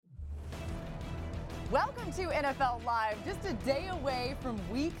Welcome to NFL Live, just a day away from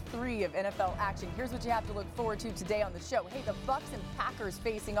week 3 of NFL action. Here's what you have to look forward to today on the show. Hey, the Bucs and Packers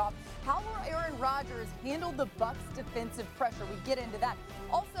facing off. How will Aaron Rodgers handle the Bucs defensive pressure? We get into that.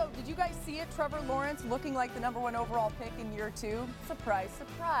 Also, did you guys see it? Trevor Lawrence looking like the #1 overall pick in year 2. Surprise,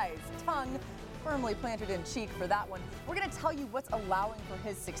 surprise. Tongue firmly planted in cheek for that one. We're going to tell you what's allowing for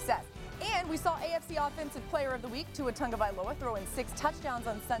his success. And we saw AFC Offensive Player of the Week, Tua Tagovailoa, throw in 6 touchdowns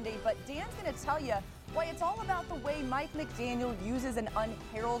on Sunday. But Dan's going to tell you why it's all about the way Mike McDaniel uses an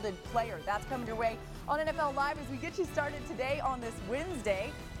unheralded player. That's coming your way on NFL Live as we get you started today on this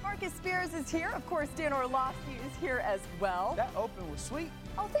Wednesday. Marcus Spears is here. Of course, Dan Orlovsky is here as well. That open was sweet.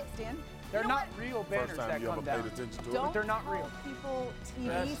 Oh, thanks, Dan. They're not real banners that come down. Don't they're not real. People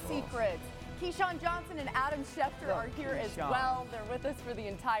TV secrets. Keyshawn Johnson and Adam Schefter are here as well. They're with us for the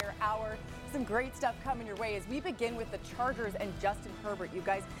entire hour. Some great stuff coming your way as we begin with the Chargers and Justin Herbert. You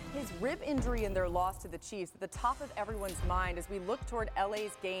guys, his rib injury and their loss to the Chiefs at the top of everyone's mind as we look toward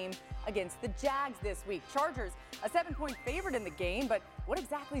LA's game against the Jags this week. Chargers, a 7-point favorite in the game, but what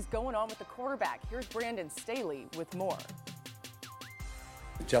exactly is going on with the quarterback? Here's Brandon Staley with more.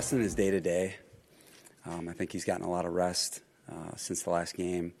 Justin is day-to-day. I think he's gotten a lot of rest since the last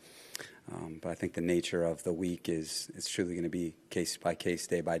game. But I think the nature of the week is it's truly going to be case-by-case,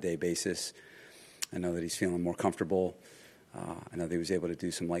 day-by-day basis. I know that he's feeling more comfortable. I know that he was able to do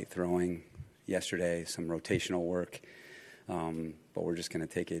some light throwing yesterday, some rotational work. But we're just going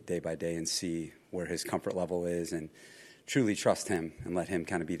to take it day by day and see where his comfort level is and truly trust him and let him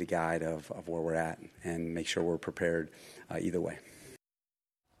kind of be the guide of where we're at and make sure we're prepared either way.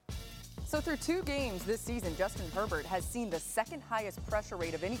 So through 2 games this season, Justin Herbert has seen the second highest pressure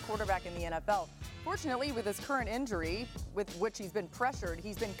rate of any quarterback in the NFL. Fortunately, with his current injury, with which he's been pressured,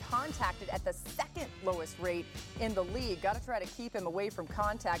 he's been contacted at the second lowest rate in the league. Got to try to keep him away from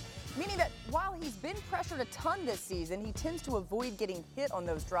contact, meaning that while he's been pressured a ton this season, he tends to avoid getting hit on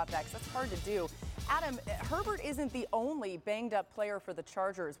those dropbacks. That's hard to do. Adam, Herbert isn't the only banged-up player for the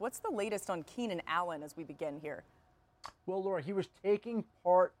Chargers. What's the latest on Keenan Allen as we begin here? Well, Laura, he was taking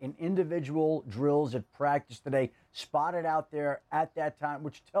part in individual drills at practice today, spotted out there at that time,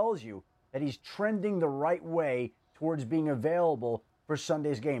 which tells you that he's trending the right way towards being available for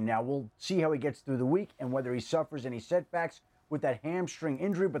Sunday's game. Now, we'll see how he gets through the week and whether he suffers any setbacks with that hamstring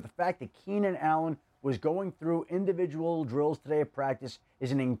injury. But the fact that Keenan Allen was going through individual drills today at practice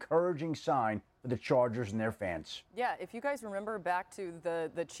is an encouraging sign for the Chargers and their fans. Yeah, if you guys remember back to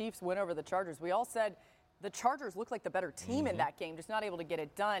the Chiefs win over the Chargers, we all said the Chargers look like the better team in that game, just not able to get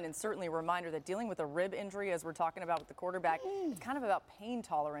it done. And certainly a reminder that dealing with a rib injury, as we're talking about with the quarterback, it's kind of about pain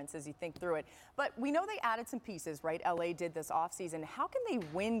tolerance as you think through it. But we know they added some pieces, right? LA did this offseason. How can they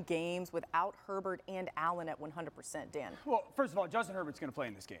win games without Herbert and Allen at 100%, Dan? Well, first of all, Justin Herbert's going to play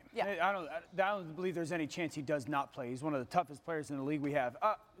in this game. Yeah. I don't believe there's any chance he does not play. He's one of the toughest players in the league we have.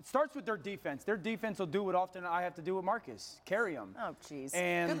 It starts with their defense. Their defense will do what often I have to do with Marcus, carry him. Oh, geez.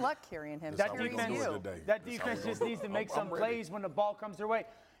 And good luck carrying him. That defense just needs to make some plays when the ball comes their way.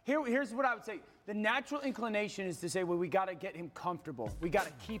 Here's what I would say. The natural inclination is to say, well, we got to get him comfortable. We got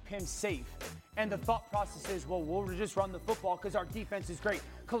to keep him safe. And the thought process is, well, we'll just run the football because our defense is great.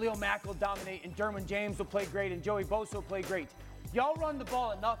 Khalil Mack will dominate, and Derwin James will play great, and Joey Bosa will play great. Y'all run the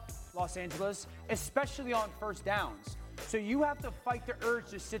ball enough, Los Angeles, especially on first downs. So you have to fight the urge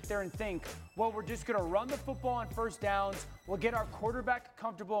to sit there and think, well, we're just going to run the football on first downs. We'll get our quarterback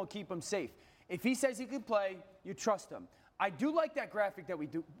comfortable and keep him safe. If he says he can play, you trust him. I do like that graphic that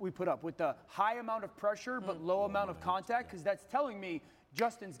we put up with the high amount of pressure but low amount of contact, because that's telling me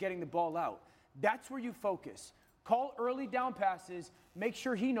Justin's getting the ball out. That's where you focus. Call early down passes. Make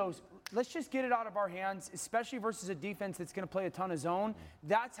sure he knows, let's just get it out of our hands, especially versus a defense that's going to play a ton of zone.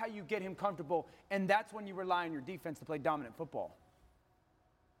 That's how you get him comfortable, and that's when you rely on your defense to play dominant football.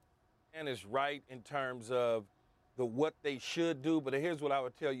 And it's right in terms of what they should do, but here's what I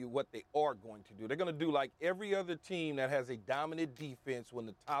would tell you what they are going to do. They're going to do like every other team that has a dominant defense when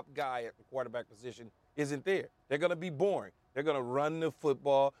the top guy at the quarterback position isn't there. They're going to be boring. They're going to run the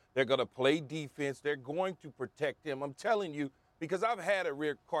football. They're going to play defense. They're going to protect him. I'm telling you, because I've had a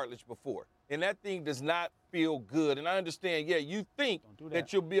rear cartilage before, and that thing does not feel good. And I understand, yeah, you think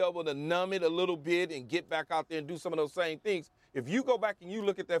that you'll be able to numb it a little bit and get back out there and do some of those same things. If you go back and you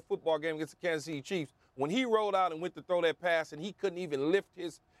look at that football game against the Kansas City Chiefs, when he rolled out and went to throw that pass and he couldn't even lift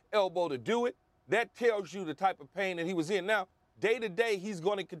his elbow to do it, that tells you the type of pain that he was in. Now, day to day, he's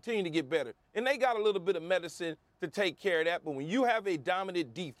going to continue to get better. And they got a little bit of medicine to take care of that. But when you have a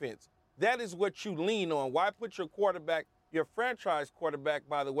dominant defense, that is what you lean on. Why put your quarterback, your franchise quarterback,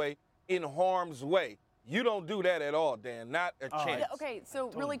 by the way, in harm's way? You don't do that at all, Dan. Not a chance. Okay, so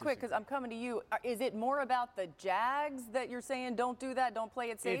really quick, because I'm coming to you. Is it more about the Jags that you're saying don't do that, don't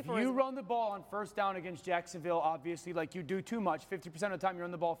play it safe? If you run the ball on first down against Jacksonville, obviously, like you do too much, 50% of the time you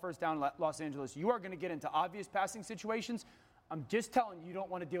run the ball first down Los Angeles, you are going to get into obvious passing situations. I'm just telling you don't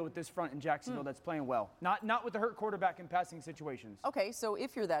want to deal with this front in Jacksonville that's playing well. Not with the hurt quarterback in passing situations. Okay, so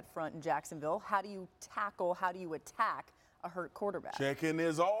if you're that front in Jacksonville, how do you attack a hurt quarterback? Checking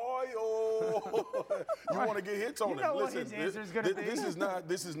his oil. You want to get hits on You him. know what Listen, his answer's gonna be.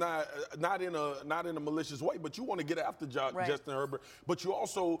 this is not in a malicious way, but you want to get after Justin Herbert. But you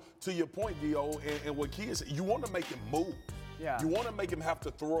also, to your point, Dio, and what Kia said, you want to make him move. Yeah. You want to make him have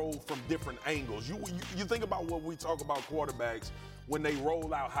to throw from different angles. You think about what we talk about quarterbacks when they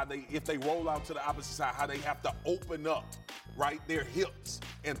roll out, if they roll out to the opposite side, how they have to open up, right, their hips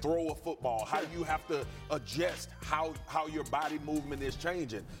and throw a football, how you have to adjust how your body movement is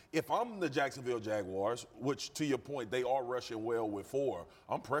changing. If I'm the Jacksonville Jaguars, which to your point, they are rushing well with 4,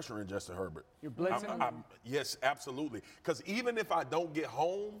 I'm pressuring Justin Herbert. You're blitzing him? Yes, absolutely. Because even if I don't get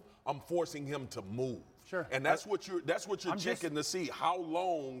home, I'm forcing him to move. Sure. And that's what you're checking to see. How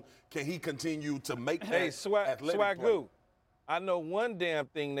long can he continue to make that Hey, athletic play? Swagoo, I know one damn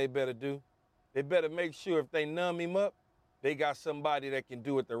thing they better do. They better make sure if they numb him up, they got somebody that can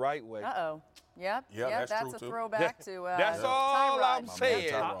do it the right way. Uh-oh. Yep. Yeah, that's true, a too. throwback to That's all Tyrod. I'm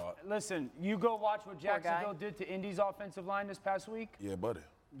saying. Listen, you go watch what Poor guy. Jacksonville did to Indy's offensive line this past week. Yeah, buddy.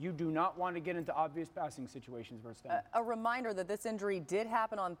 You do not want to get into obvious passing situations versus them. A reminder that this injury did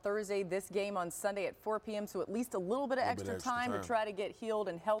happen on Thursday, this game on Sunday at 4 p.m., so at least a little bit of extra time to try to get healed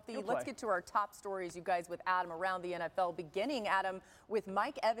and healthy. Let's get to our top stories, you guys, with Adam around the NFL, beginning, Adam, with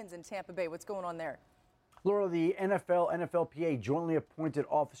Mike Evans in Tampa Bay. What's going on there? Laura, the NFL-NFLPA jointly appointed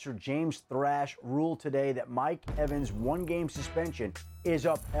officer James Thrash ruled today that Mike Evans' one-game suspension is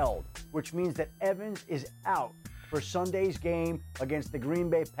upheld, which means that Evans is out for Sunday's game against the Green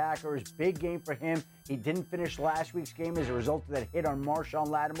Bay Packers. Big game for him. He didn't finish last week's game as a result of that hit on Marshawn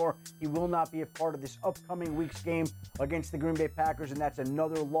Lattimore. He will not be a part of this upcoming week's game against the Green Bay Packers, and that's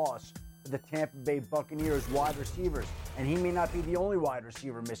another loss for the Tampa Bay Buccaneers wide receivers. And he may not be the only wide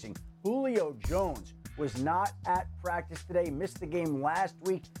receiver missing. Julio Jones was not at practice today, missed the game last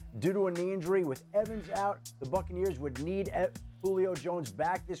week due to a knee injury. With Evans out, the Buccaneers would need Julio Jones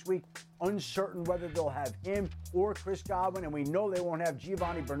back this week. Uncertain whether they'll have him or Chris Godwin, and we know they won't have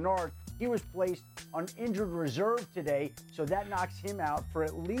Giovanni Bernard. He was placed on injured reserve today, so that knocks him out for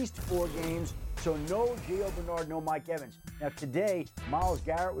at least 4 games. So no Gio Bernard, no Mike Evans. Now today, Myles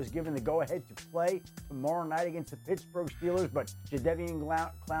Garrett was given the go-ahead to play tomorrow night against the Pittsburgh Steelers, but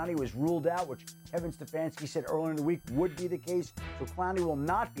Jadeveon Clowney was ruled out, which Kevin Stefanski said earlier in the week would be the case. So Clowney will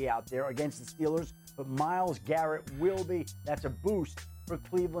not be out there against the Steelers, but Myles Garrett will be. That's a boost for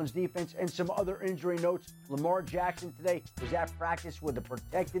Cleveland's defense. And some other injury notes. Lamar Jackson today was at practice with a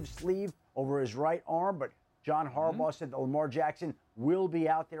protective sleeve over his right arm, but John Harbaugh said that Lamar Jackson will be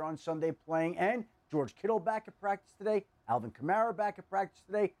out there on Sunday playing. And George Kittle back at practice today. Alvin Kamara back at practice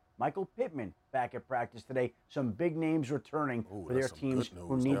today. Michael Pittman back at practice today. Some big names returning for their teams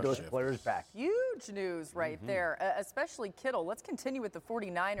who need those players back. Huge news right there, especially Kittle. Let's continue with the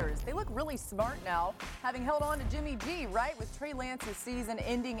 49ers. They look really smart now, having held on to Jimmy G, right? With Trey Lance's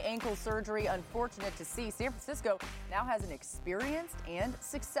season-ending ankle surgery, unfortunate to see. San Francisco now has an experienced and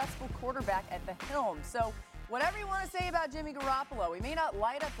successful quarterback at the helm. So whatever you want to say about Jimmy Garoppolo, he may not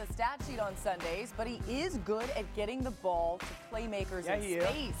light up the stat sheet on Sundays, but he is good at getting the ball to playmakers in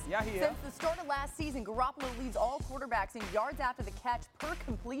space. Since the start of last season, Garoppolo leads all quarterbacks in yards after the catch per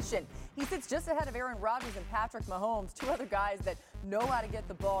completion. He sits just ahead of Aaron Rodgers and Patrick Mahomes, 2 other guys that know how to get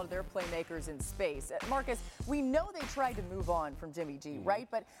the ball to their playmakers in space. Marcus, we know they tried to move on from Jimmy G, right?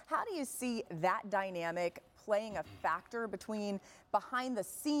 But how do you see that dynamic playing a factor between behind the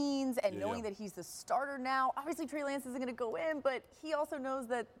scenes and knowing that he's the starter now? Obviously, Trey Lance isn't going to go in, but he also knows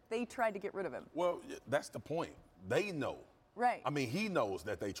that they tried to get rid of him. Well, that's the point. They know. Right. I mean, he knows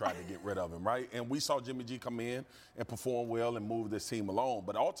that they tried to get rid of him, right? And we saw Jimmy G come in and perform well and move this team along.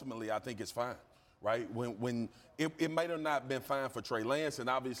 But ultimately, I think it's fine, right? When it might have not been fine for Trey Lance, and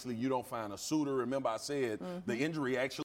obviously you don't find a suitor. Remember I said the injury actually